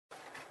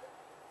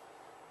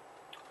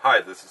Hi,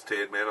 this is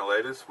Ted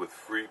Manolatus with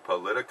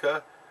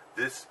FreePolitica.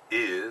 This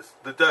is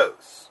The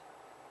Dose.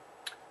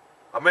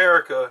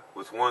 America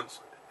was once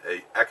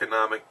an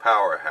economic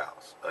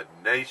powerhouse, a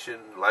nation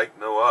like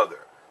no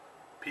other.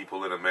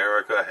 People in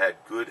America had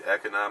good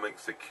economic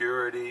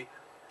security.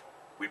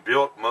 We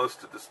built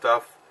most of the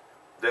stuff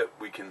that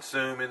we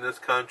consume in this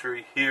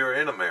country here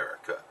in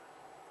America.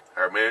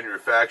 Our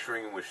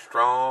manufacturing was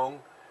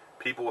strong.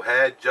 People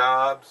had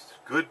jobs,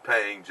 good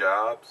paying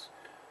jobs.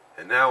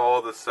 And now all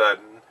of a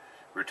sudden,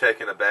 we're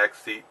taking a back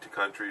seat to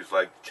countries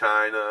like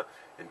China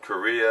and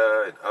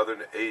Korea and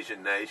other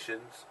Asian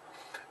nations.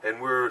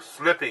 And we're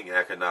slipping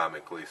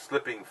economically,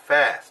 slipping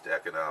fast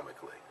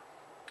economically.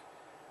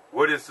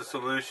 What is the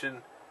solution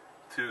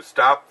to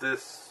stop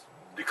this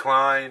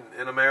decline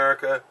in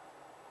America?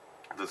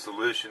 The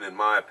solution, in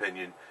my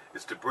opinion,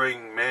 is to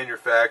bring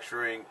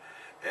manufacturing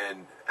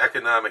and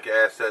economic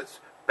assets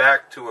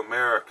back to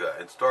America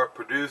and start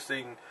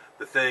producing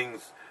the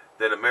things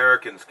that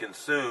Americans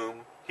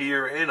consume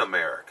here in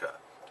America,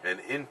 and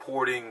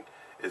importing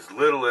as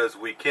little as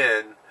we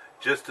can,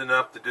 just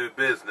enough to do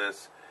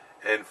business,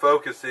 and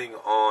focusing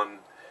on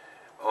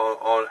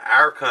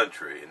our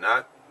country,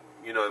 not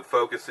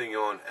focusing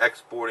on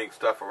exporting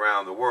stuff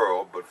around the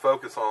world, but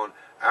focus on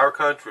our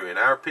country and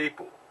our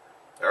people.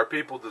 Our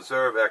people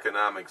deserve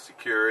economic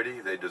security.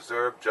 They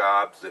deserve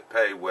jobs that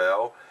pay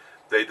well.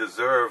 They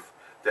deserve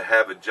to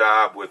have a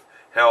job with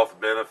health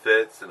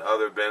benefits and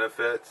other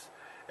benefits.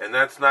 And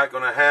that's not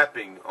going to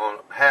happen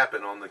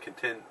on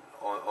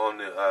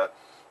the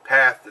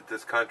path that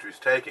this country's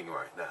taking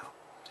right now.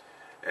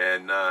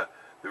 And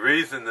the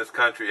reason this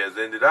country has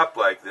ended up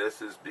like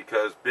this is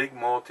because big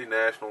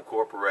multinational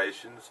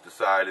corporations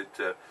decided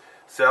to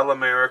sell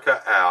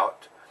America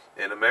out,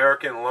 and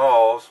American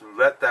laws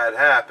let that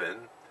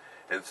happen.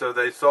 And so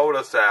they sold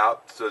us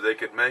out so they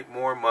could make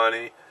more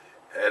money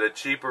at a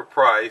cheaper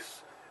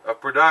price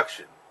of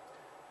production.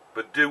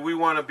 But do we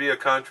want to be a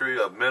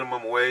country of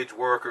minimum wage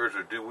workers,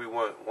 or do we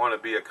want to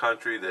be a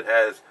country that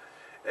has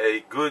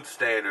a good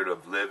standard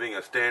of living,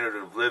 a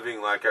standard of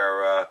living like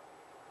our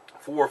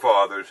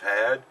forefathers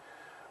had?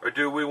 Or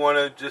do we want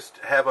to just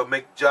have a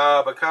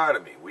McJob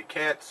economy? We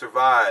can't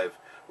survive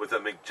with a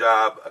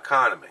McJob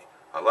economy.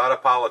 A lot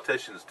of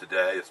politicians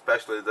today,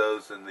 especially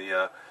those in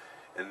the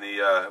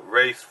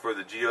race for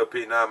the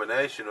GOP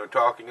nomination, are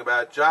talking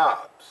about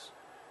jobs.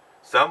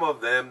 Some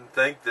of them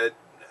think that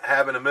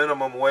having a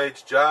minimum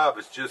wage job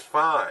is just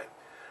fine.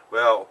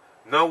 Well,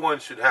 no one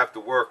should have to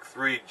work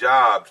 3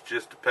 jobs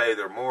just to pay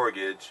their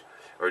mortgage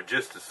or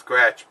just to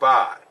scratch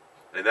by.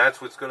 And that's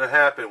what's going to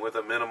happen with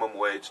a minimum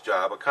wage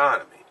job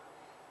economy.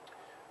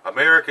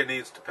 America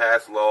needs to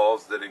pass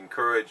laws that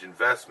encourage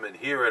investment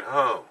here at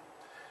home.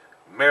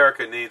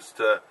 America needs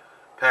to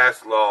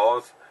pass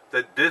laws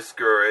that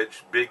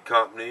discourage big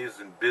companies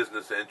and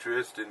business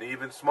interests and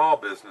even small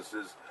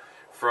businesses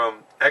from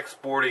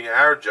exporting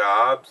our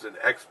jobs and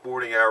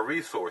exporting our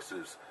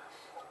resources.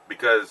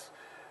 Because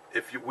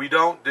if we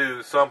don't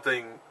do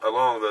something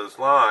along those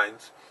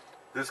lines,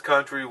 this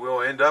country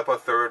will end up a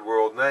third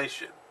world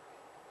nation.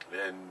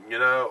 And,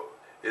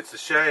 it's a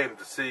shame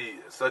to see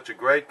such a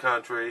great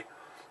country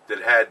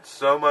that had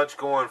so much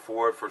going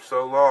for it for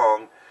so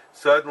long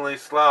suddenly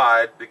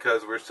slide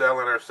because we're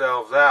selling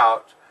ourselves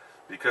out,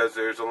 because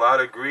there's a lot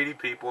of greedy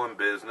people in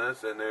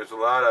business, and there's a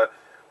lot of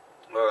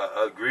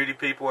greedy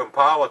people in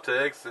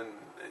politics, and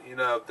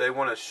they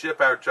want to ship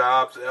our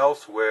jobs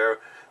elsewhere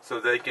so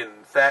they can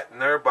fatten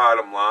their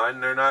bottom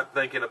line. They're not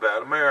thinking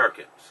about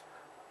Americans.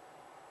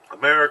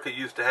 America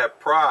used to have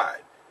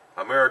pride.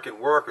 American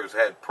workers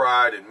had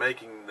pride in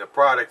making the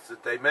products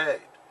that they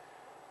made.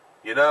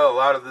 A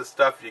lot of this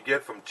stuff you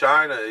get from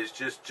China is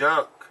just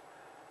junk.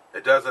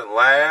 It doesn't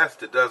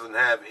last. It doesn't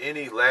have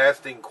any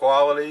lasting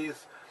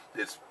qualities.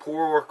 It's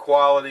poor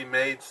quality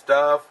made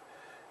stuff.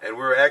 And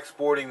we're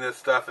exporting this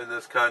stuff in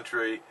this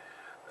country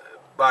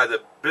by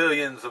the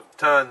billions of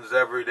tons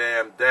every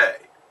damn day.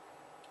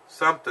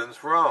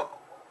 Something's wrong.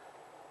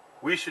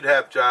 We should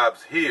have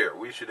jobs here.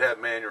 We should have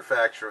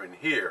manufacturing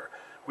here.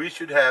 We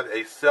should have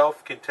a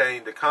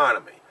self-contained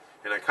economy.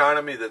 An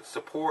economy that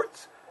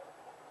supports,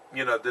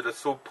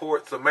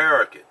 supports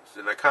Americans.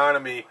 An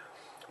economy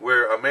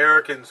where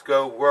Americans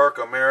go work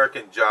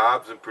American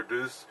jobs and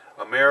produce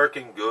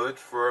American goods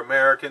for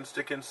Americans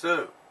to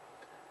consume.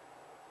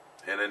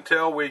 And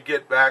until we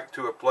get back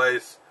to a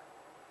place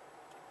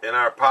in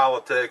our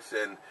politics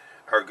and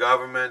our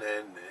government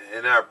and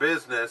in our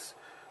business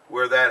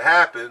where that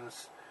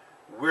happens,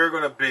 we're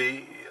going to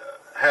be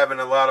having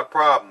a lot of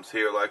problems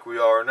here like we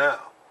are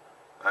now.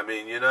 I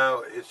mean,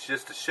 it's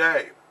just a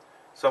shame.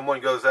 Someone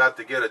goes out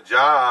to get a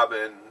job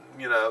and,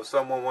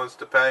 someone wants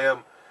to pay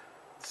them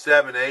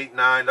 $7, $8,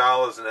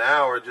 $9 an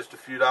hour, just a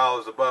few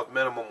dollars above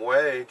minimum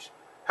wage.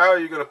 How are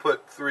you going to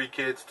put 3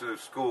 kids through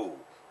school?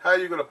 How are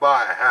you going to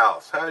buy a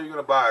house? How are you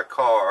going to buy a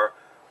car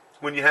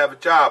when you have a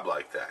job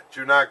like that?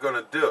 You're not going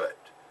to do it,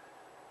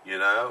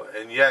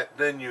 and yet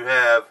then you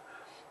have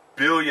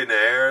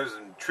billionaires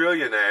and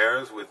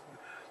trillionaires with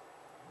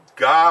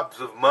gobs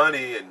of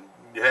money, and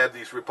you have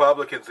these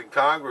Republicans in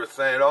Congress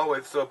saying, oh,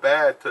 it's so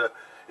bad to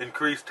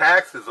increase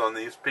taxes on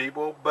these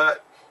people,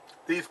 but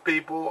these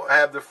people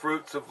have the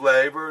fruits of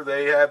labor.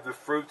 They have the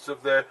fruits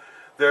of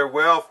their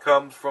wealth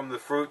comes from the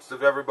fruits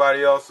of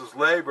everybody else's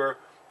labor.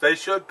 They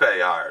should pay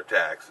higher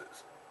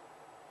taxes.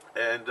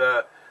 And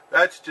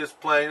that's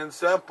just plain and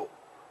simple.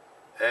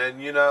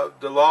 And, you know,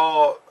 the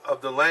law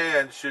of the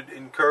land should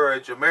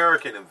encourage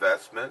American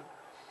investment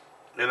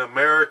in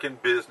American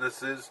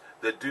businesses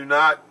that do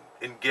not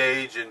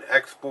engage in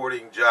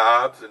exporting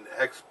jobs and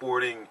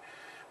exporting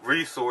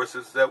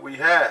resources that we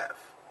have.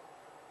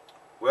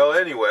 Well,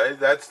 anyway,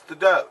 that's the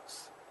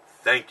dose.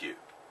 Thank you.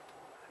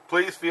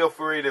 Please feel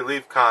free to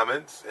leave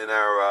comments in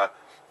our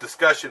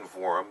discussion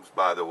forums,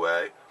 by the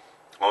way,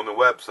 on the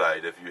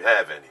website if you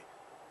have any.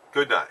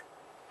 Good night.